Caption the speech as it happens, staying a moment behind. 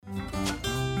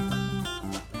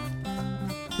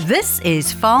This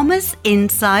is Farmers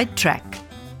Inside Track,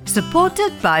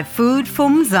 supported by Food for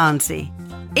Mzansi.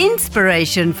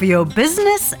 Inspiration for your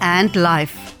business and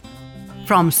life.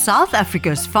 From South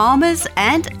Africa's farmers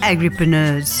and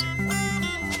agripreneurs.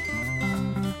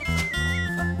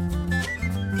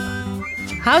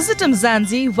 How's it,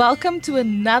 Mzansi? Welcome to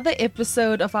another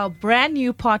episode of our brand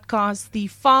new podcast, The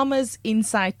Farmers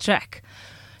Inside Track.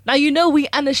 Now, you know we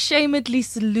unashamedly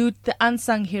salute the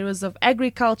unsung heroes of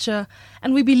agriculture,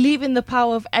 and we believe in the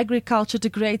power of agriculture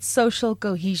to create social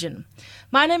cohesion.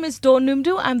 My name is Dawn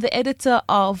Numdu. I'm the editor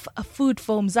of Food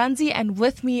for Mzansi, and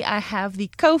with me I have the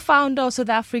co-founder of South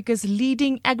Africa's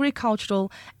leading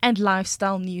agricultural and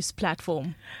lifestyle news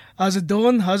platform. How's it,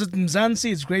 Dawn? How's it,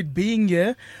 Mzansi? It's great being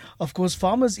here. Of course,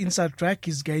 Farmers Inside Track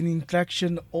is gaining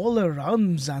traction all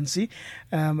around Mzansi,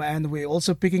 and we're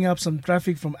also picking up some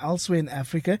traffic from elsewhere in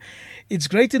Africa. It's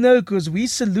great to know because we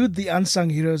salute the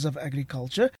unsung heroes of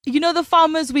agriculture. You know, the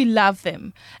farmers, we love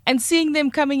them, and seeing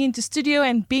them coming into studio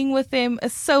and being with them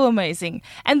is so amazing.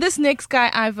 And this next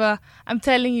guy, Ivor, I'm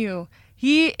telling you,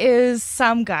 he is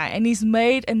some guy, and he's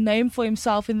made a name for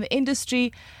himself in the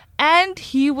industry. And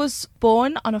he was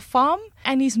born on a farm,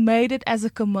 and he's made it as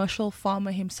a commercial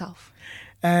farmer himself.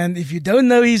 And if you don't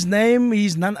know his name,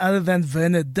 he's none other than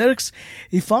Werner Dirks.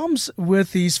 He farms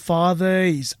with his father,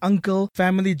 his uncle,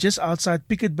 family just outside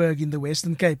Piketberg in the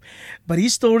Western Cape. But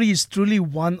his story is truly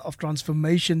one of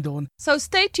transformation, Dawn. So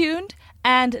stay tuned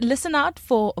and listen out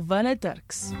for Werner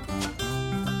Dirks.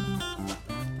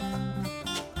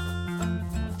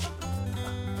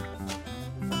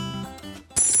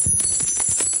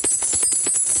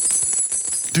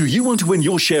 Do you want to win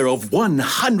your share of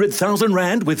 100,000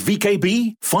 Rand with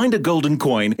VKB? Find a golden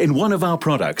coin in one of our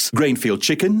products, Grainfield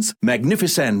Chickens,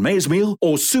 Magnificent Maize Meal,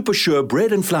 or Super Sure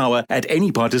Bread and Flour at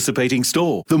any participating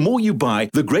store. The more you buy,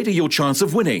 the greater your chance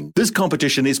of winning. This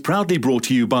competition is proudly brought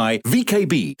to you by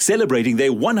VKB, celebrating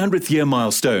their 100th year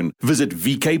milestone. Visit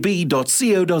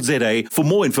vkb.co.za for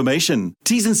more information.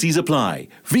 T's and C's apply.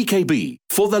 VKB,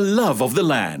 for the love of the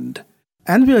land.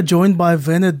 And we are joined by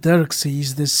Werner Dirks.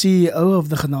 He's the CEO of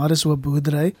the Genadeshoop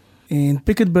Boerdery in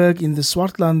Piketberg in the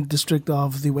Swartland district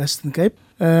of the Western Cape.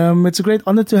 It's a great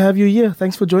honor to have you here.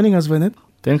 Thanks for joining us, Werner.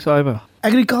 Thanks, Ivor.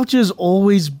 Agriculture has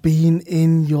always been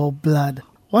in your blood.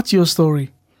 What's your story?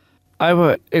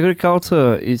 Ivor,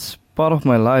 agriculture is part of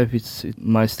my life. It's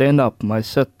my stand-up, my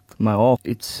sit, my off.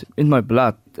 It's in my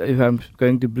blood. If I'm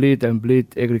going to bleed, I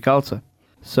bleed agriculture.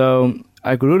 So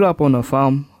I grew up on a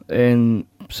farm, and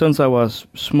since I was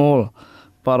small,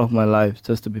 part of my life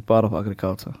just to be part of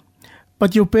agriculture.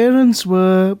 But your parents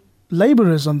were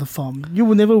laborers on the farm. You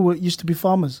used to be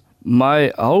farmers.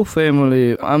 My whole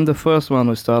family, I'm the first one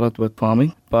who started with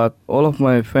farming, but all of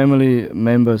my family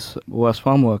members was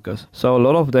farm workers. So a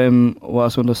lot of them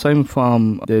was on the same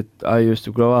farm that I used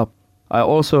to grow up. I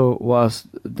also was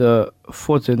the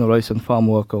fourth generation farm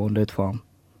worker on that farm.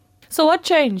 So what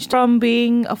changed from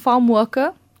being a farm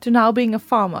worker to now being a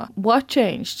farmer? What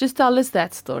changed? Just tell us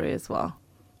that story as well.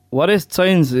 What has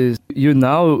changed is you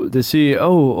now the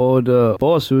CEO or the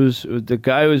boss, who's the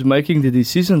guy who's making the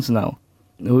decisions now,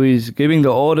 who is giving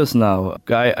the orders now.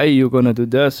 Guy A, you're going to do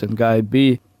this, and guy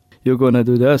B, you're going to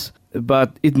do this.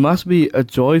 But it must be a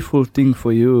joyful thing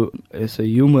for you as a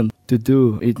human to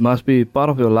do. It must be part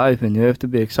of your life, and you have to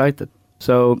be excited.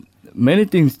 So many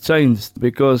things changed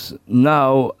because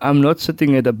now I'm not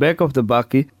sitting at the back of the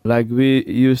bakkie like we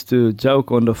used to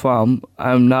joke on the farm.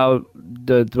 I'm now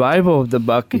the driver of the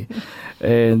bakkie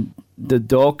and the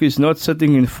dog is not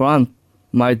sitting in front.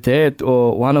 My dad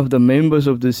or one of the members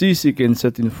of the CC can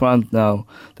sit in front now.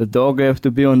 The dog have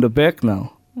to be on the back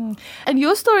now. And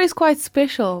your story is quite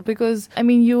special because,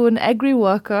 you're an agri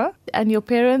worker and your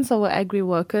parents were agri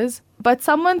workers, but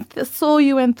someone saw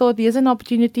you and thought, here's an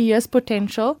opportunity, here's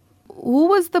potential. Who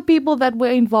was the people that were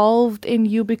involved in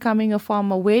you becoming a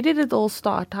farmer? Where did it all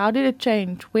start? How did it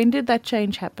change? When did that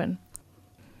change happen?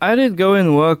 I did go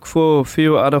and work for a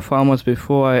few other farmers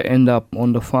before I end up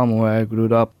on the farm where I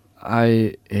grew up.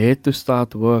 I had to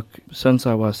start work since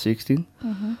I was 16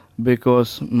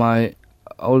 because my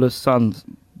oldest son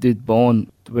did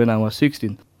born when I was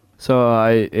 16. So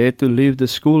I had to leave the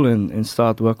school and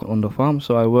start work on the farm.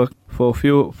 So I worked for a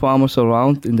few farmers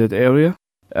around in that area.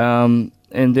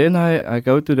 And then I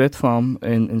go to that farm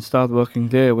and start working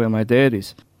there where my dad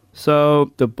is.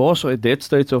 So the boss at that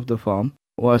stage of the farm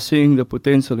was seeing the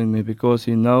potential in me because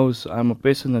he knows I'm a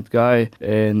passionate guy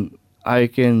and I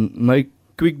can make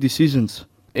quick decisions.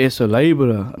 As a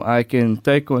laborer, I can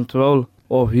take control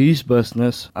of his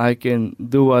business. I can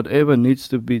do whatever needs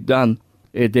to be done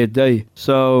at that day.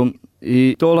 So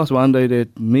he told us one day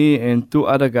that me and two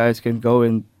other guys can go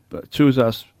and choose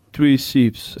us 3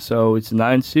 sheep. So it's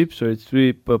 9 sheep, so it's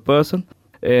 3 per person.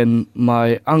 And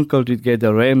my uncle did get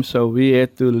a ram, so we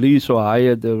had to lease or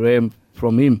hire the ram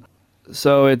from him.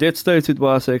 So at that stage it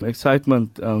was an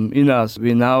excitement in us.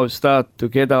 We now start to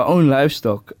get our own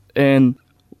livestock. And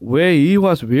where he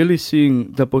was really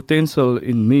seeing the potential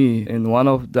in me and one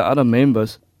of the other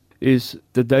members is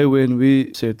the day when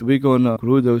we said we're going to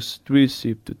grow those 3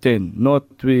 sheep to 10, not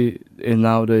 3, and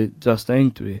now they just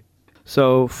staying 3.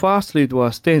 So fastly it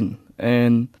was 10,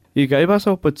 and he gave us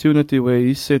opportunity where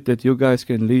he said that you guys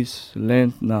can lease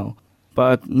land now.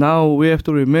 But now we have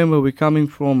to remember we're coming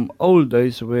from old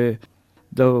days where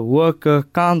the worker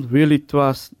can't really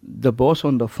trust the boss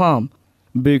on the farm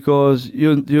because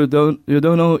you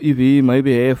don't know if he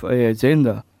maybe have a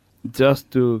agenda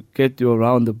just to get you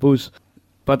around the bush.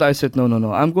 But I said, no,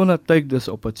 I'm going to take this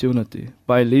opportunity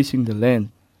by leasing the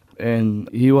land. And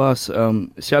he was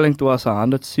selling to us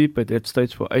 100 sheep at that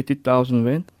stage for 80,000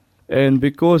 rand. And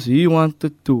because he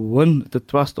wanted to win the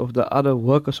trust of the other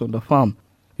workers on the farm,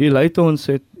 he later on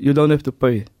said, you don't have to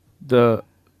pay the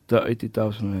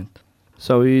 80,000 rand.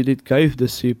 So he did gave the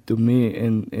sheep to me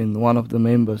and one of the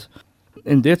members.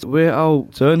 And that's where our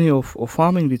journey of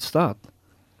farming did start.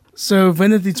 So,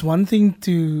 Bennett, it's one thing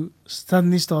to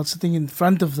suddenly start sitting in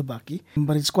front of the bakkie,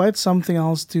 but it's quite something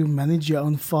else to manage your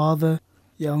own father,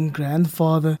 your own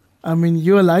grandfather. I mean,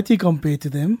 you're lighty compared to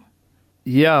them.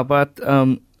 Yeah, but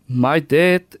my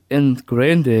dad and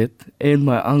granddad and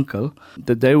my uncle,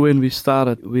 the day when we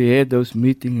started, we had those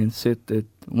meetings and said that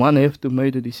one have to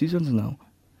make the decisions now.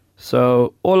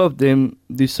 So all of them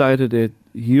decided that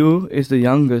you, as the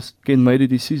youngest, can make the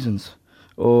decisions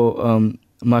or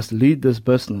must lead this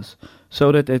business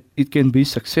so that it can be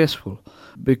successful.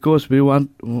 Because we want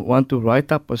to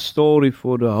write up a story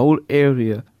for the whole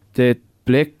area that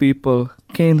black people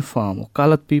can farm or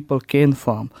colored people can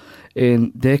farm.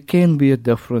 And there can be a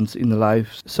difference in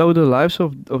lives. So the lives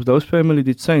of those families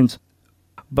did change.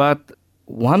 But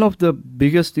one of the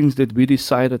biggest things that we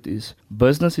decided is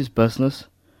business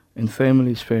and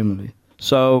family is family.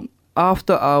 So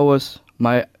after hours,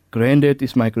 my granddad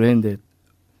is my granddad.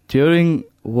 During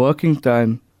working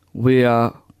time, we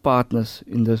are partners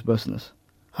in this business.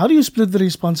 How do you split the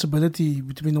responsibility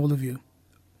between all of you?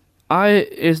 I,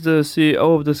 as the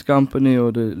CEO of this company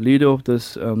or the leader of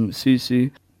this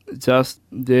CC, just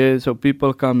there so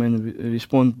people come and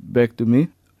respond back to me.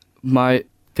 My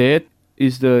dad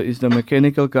is the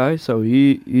mechanical guy, so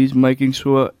he's making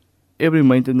sure every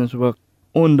maintenance work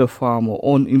on the farm or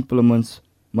on implements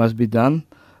must be done.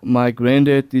 My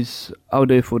granddad is out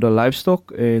there for the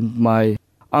livestock, and my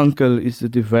uncle is the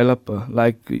developer.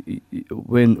 Like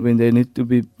when they need to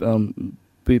be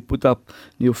put up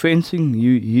new fencing,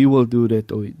 he will do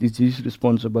that, or it's his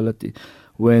responsibility.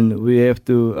 When we have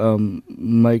to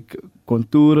make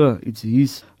contour, it's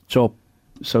his job,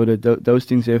 so that those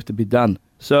things have to be done.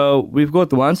 So we've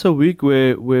got once a week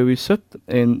where we sit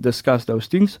and discuss those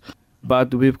things,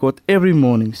 but we've got every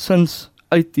morning since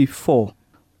 1984.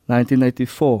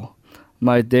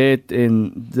 My dad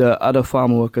and the other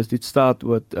farm workers did start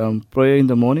with prayer in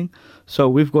the morning. So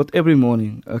we've got every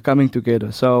morning coming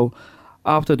together. So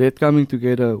after that coming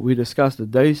together, we discuss the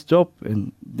day's job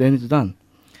and then it's done.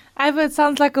 Ivor, it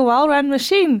sounds like a well-run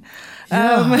machine.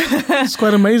 Yeah, it's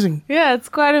quite amazing. Yeah, it's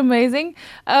quite amazing.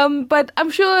 But I'm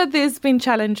sure there's been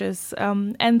challenges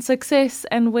and success,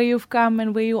 and where you've come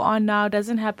and where you are now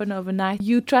doesn't happen overnight.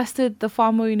 You trusted the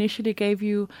farmer who initially gave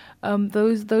you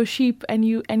those sheep, and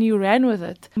you ran with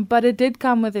it. But it did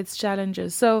come with its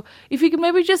challenges. So if you could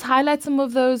maybe just highlight some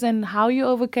of those and how you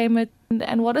overcame it,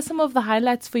 and what are some of the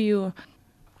highlights for you?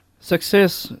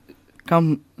 Success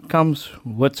comes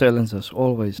with challenges,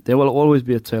 always. There will always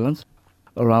be a challenge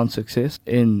around success,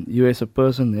 and you as a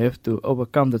person have to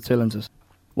overcome the challenges.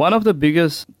 One of the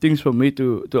biggest things for me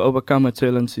to overcome a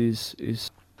challenge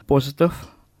is positive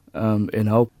and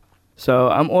hope. So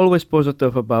I'm always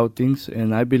positive about things,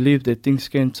 and I believe that things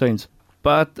can change.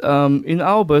 But in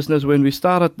our business, when we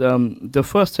started, the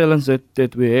first challenge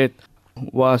that we had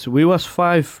was we was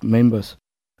 5 members.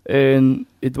 And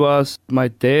it was my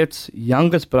dad's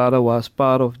youngest brother was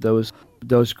part of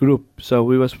those group. So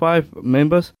we was 5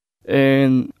 members,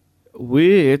 and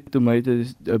we had to make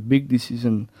a big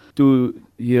decision 2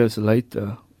 years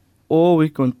later. Or we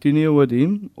continue with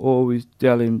him, or we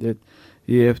tell him that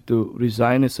he have to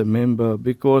resign as a member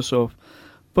because of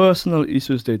personal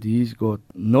issues that he's got.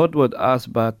 Not with us,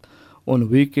 but on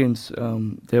weekends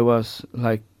there was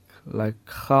like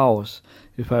chaos,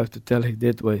 if I have to tell it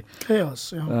that way.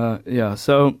 Chaos, yeah.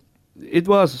 So it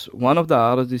was one of the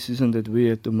hardest decisions that we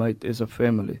had to make as a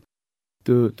family,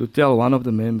 to tell one of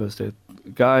the members that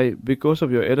guy because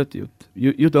of your attitude.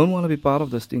 You don't want to be part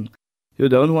of this thing. You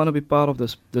don't want to be part of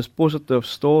this positive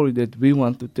story that we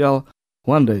want to tell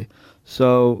one day.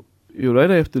 So you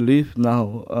rather have to leave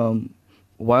now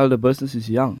while the business is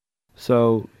young.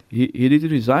 So he did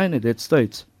resign at that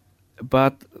stage.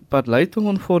 But later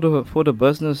on for the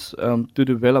business to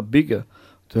develop bigger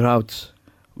routes,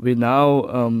 we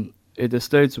now at the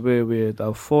stage where we're at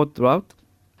our fourth route,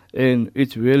 and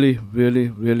it's really, really,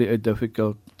 really a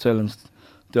difficult challenge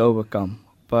to overcome.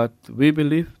 But we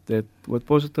believe that with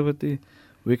positivity,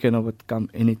 we can overcome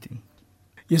anything.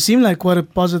 You seem like quite a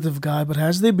positive guy, but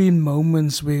has there been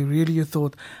moments where really you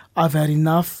thought, I've had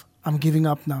enough, I'm giving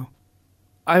up now?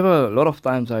 I have a lot of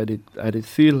times I did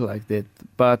feel like that,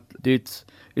 but it's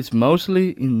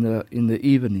mostly in the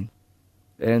evening,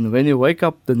 and when you wake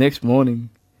up the next morning,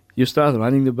 you start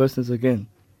running the business again,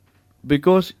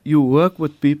 because you work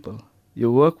with people,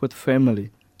 you work with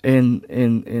family,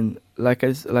 and like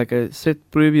I said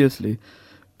previously,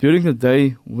 during the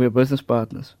day we're business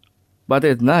partners, but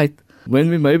at night when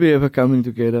we maybe ever coming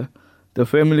together, the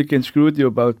family can screw you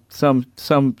about some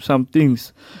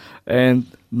things. And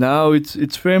now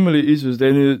it's family issues.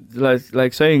 Then you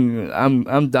like saying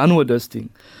I'm done with this thing.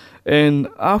 And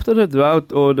after the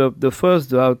drought or the first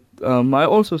drought, I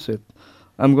also said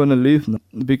I'm gonna leave now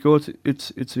because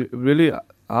it's really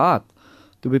hard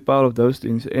to be part of those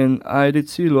things. And I did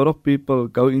see a lot of people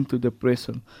go into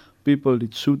depression. People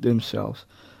did shoot themselves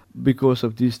because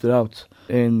of these droughts.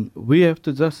 And we have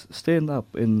to just stand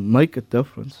up and make a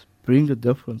difference, bring the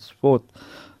difference forth,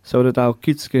 so that our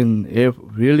kids can have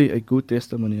really a good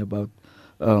testimony about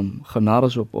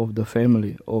Genadeshoop, of the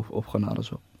family of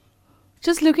Genadeshoop.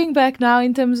 Just looking back now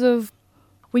in terms of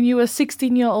when you were a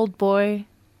 16-year-old boy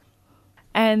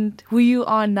and who you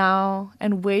are now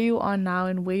and where you are now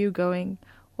and where you're going,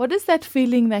 what is that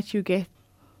feeling that you get?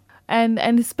 And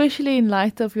especially in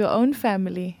light of your own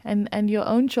family and your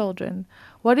own children,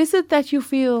 what is it that you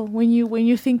feel when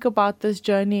you think about this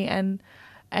journey? And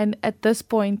at this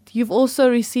point, you've also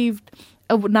received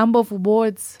a number of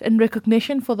awards and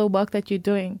recognition for the work that you're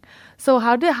doing. So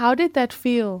how did that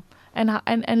feel?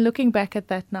 And looking back at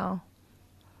that now.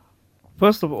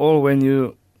 First of all, when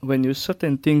you sit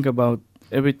and think about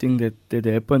everything that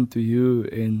happened to you,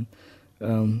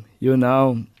 and you're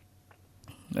now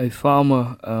a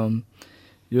farmer,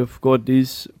 you've got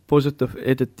this positive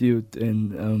attitude,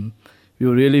 and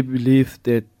you really believe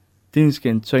that things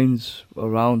can change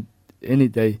around any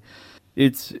day.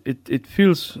 It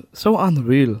feels so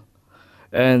unreal,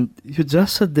 and you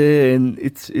just sit there, and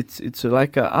it's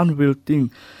like an unreal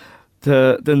thing.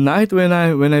 The night when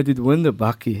I did win the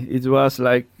bakkie, it was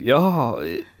like,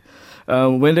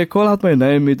 when they call out my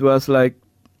name, it was like,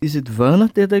 is it Werner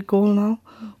that they call now,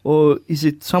 or is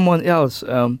it someone else?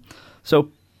 So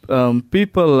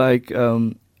people like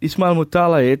Ismail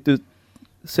Mutala had to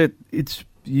said, it's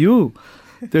you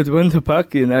that win the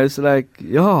bakkie, and I was like,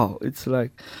 it's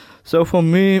like. So for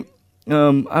me,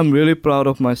 I'm really proud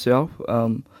of myself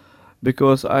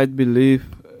because I believe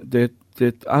that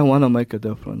I want to make a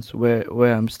difference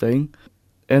where I'm staying.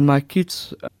 And my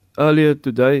kids, earlier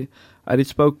today, I did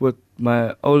spoke with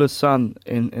my oldest son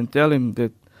and tell him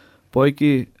that,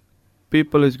 Boyki,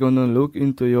 people is going to look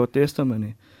into your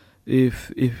testimony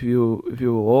if you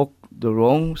walk the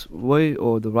wrong way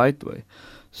or the right way.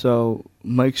 So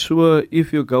make sure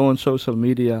if you go on social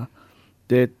media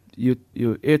that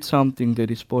you add something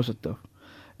that is positive.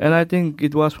 And I think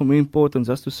it was for me important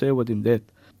just to say with him that.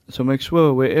 So make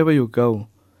sure wherever you go,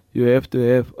 you have to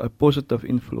have a positive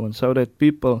influence so that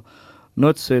people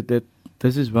not say that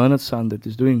this is Werner's son that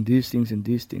is doing these things and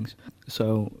these things.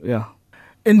 So, yeah.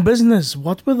 In business,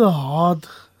 what were the hard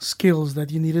skills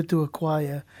that you needed to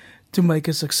acquire to make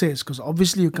a success? Because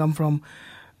obviously you come from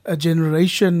a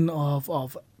generation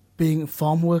of being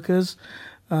farm workers,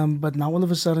 but now all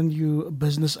of a sudden you're a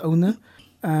business owner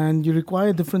and you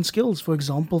require different skills. For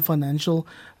example, financial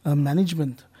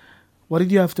management. What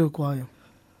did you have to acquire?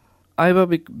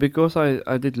 Because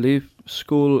I did leave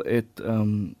school at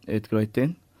grade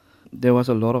 10, there was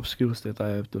a lot of skills that I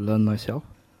have to learn myself.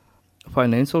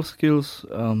 Financial skills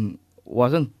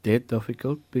wasn't that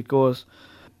difficult because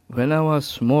when I was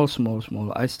small,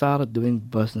 I started doing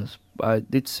business. I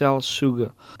did sell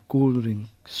sugar, cool drink,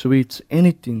 sweets,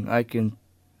 anything I can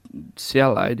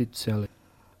sell, I did sell it.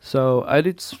 So I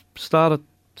did started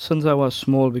since I was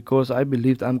small because I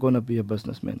believed I'm going to be a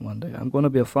businessman one day. I'm going to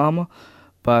be a farmer,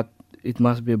 but it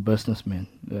must be a businessman.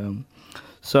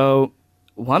 So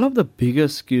one of the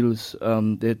biggest skills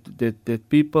that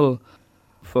people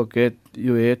forget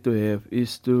you have to have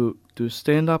is to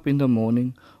stand up in the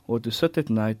morning or to sit at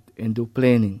night and do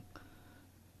planning.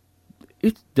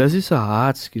 this is a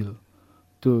hard skill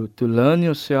to learn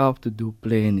yourself to do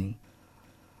planning.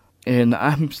 And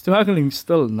I'm struggling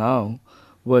still now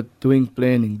with doing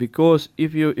planning, because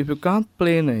if you can't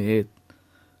plan ahead,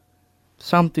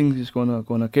 something is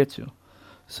gonna catch you.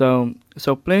 So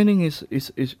planning is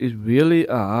really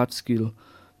a hard skill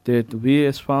that we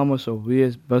as farmers or we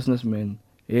as businessmen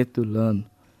had to learn.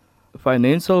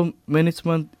 Financial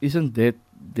management isn't that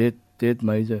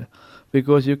major,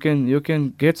 because you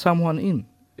can get someone in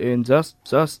and just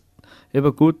have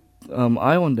a good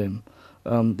eye on them,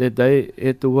 that they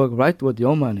had to work right with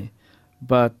your money.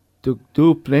 But to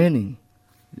do planning,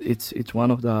 it's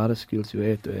one of the hardest skills you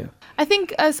had to have. I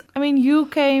think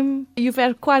you've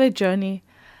had quite a journey,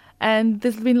 and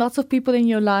there's been lots of people in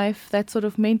your life that sort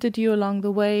of mentored you along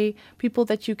the way, people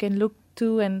that you can look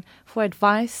to and for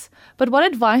advice. But what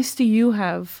advice do you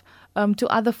have to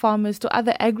other farmers, to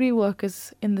other agri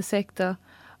workers in the sector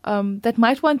that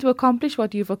might want to accomplish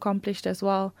what you've accomplished as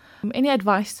well? Any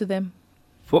advice to them?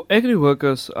 For agri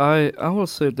workers, I will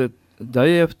say that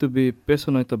they have to be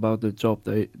passionate about the job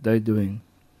they're doing.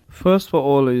 First for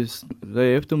all is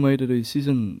they have to make a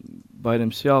decision by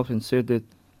themselves and say that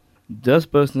this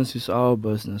business is our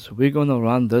business. We're going to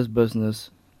run this business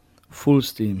full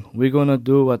steam. We're going to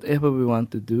do whatever we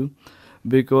want to do,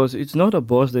 because it's not a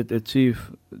boss that achieves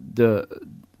the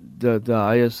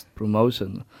highest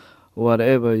promotion,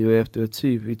 whatever you have to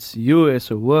achieve. It's you as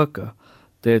a worker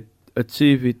that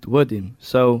achieve it with him.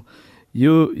 So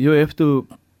you have to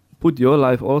put your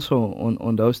life also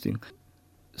on those things,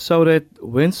 so that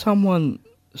when someone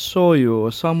saw you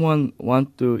or someone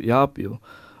want to help you,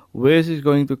 where is he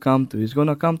going to come to? He's going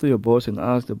to come to your boss and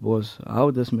ask the boss,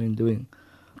 how this man doing?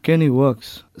 Can he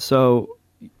works? So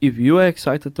if you are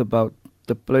excited about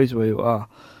the place where you are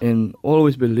and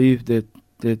always believe that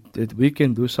we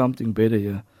can do something better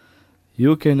here,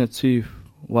 you can achieve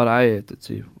what I had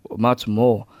achieved, much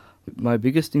more. My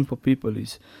biggest thing for people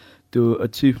is to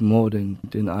achieve more than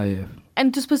I have.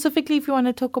 And to specifically, if you want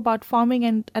to talk about farming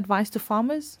and advice to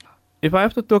farmers? If I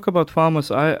have to talk about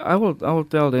farmers, I will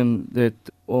tell them that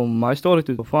my story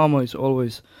to the farmer is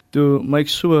always to make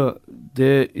sure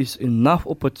there is enough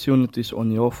opportunities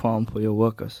on your farm for your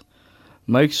workers.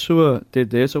 Make sure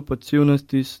that there's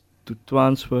opportunities to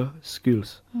transfer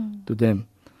skills to them.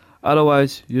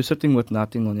 Otherwise, you're sitting with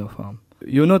nothing on your farm.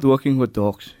 You're not working with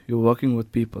dogs, you're working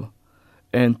with people.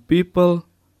 And people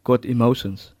got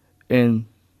emotions. And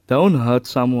don't hurt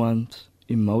someone's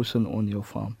emotion on your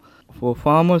farm. For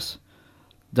farmers,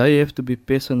 they have to be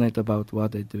passionate about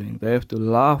what they're doing. They have to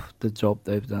love the job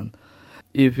they've done.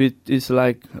 If it is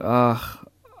like, I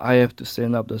have to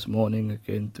stand up this morning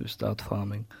again to start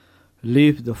farming,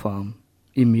 leave the farm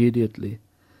immediately.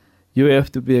 You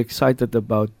have to be excited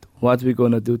about what we're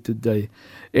going to do today.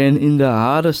 And in the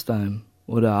hardest time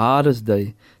or the hardest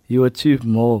day, you achieve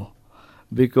more.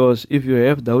 Because if you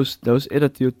have those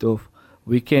attitude of,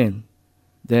 we can,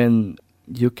 then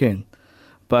you can.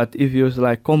 But if you're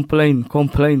like complain,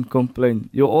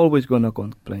 you're always going to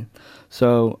complain.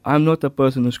 So I'm not a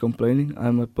person who's complaining.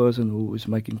 I'm a person who is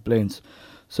making plans.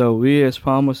 So we as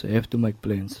farmers have to make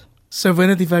plans. So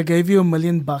Bernard, if I gave you $1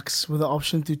 million with the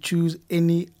option to choose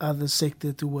any other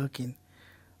sector to work in,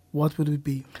 what would it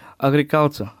be?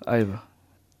 Agriculture, Ivor.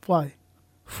 Why?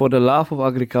 For the love of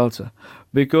agriculture.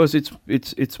 Because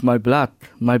it's my blood.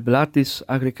 My blood is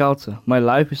agriculture. My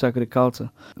life is agriculture.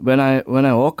 When I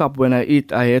woke up, when I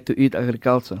eat, I had to eat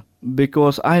agriculture.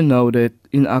 Because I know that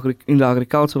in the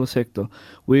agricultural sector,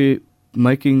 we're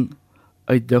making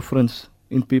a difference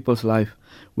in people's life.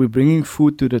 We're bringing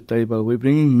food to the table. We're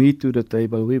bringing meat to the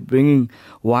table. We're bringing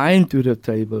wine to the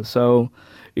table. So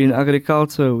in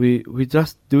agriculture, we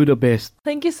just do the best.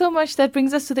 Thank you so much. That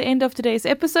brings us to the end of today's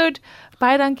episode.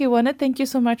 Baie dankie, Wynand. Thank you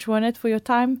so much, Wynand, for your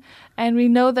time. And we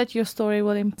know that your story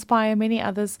will inspire many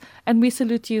others. And we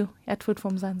salute you at Food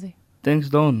for Mzansi. Thanks,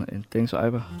 Dawn, and thanks,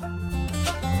 Ivor.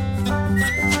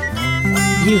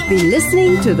 You've been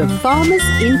listening to the Farmers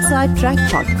Inside Track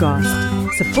podcast,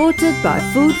 supported by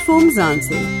Food for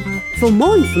Mzansi. For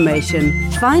more information,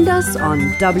 find us on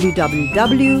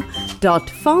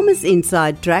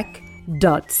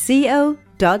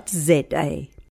www.farmersinsidetrack.co.za.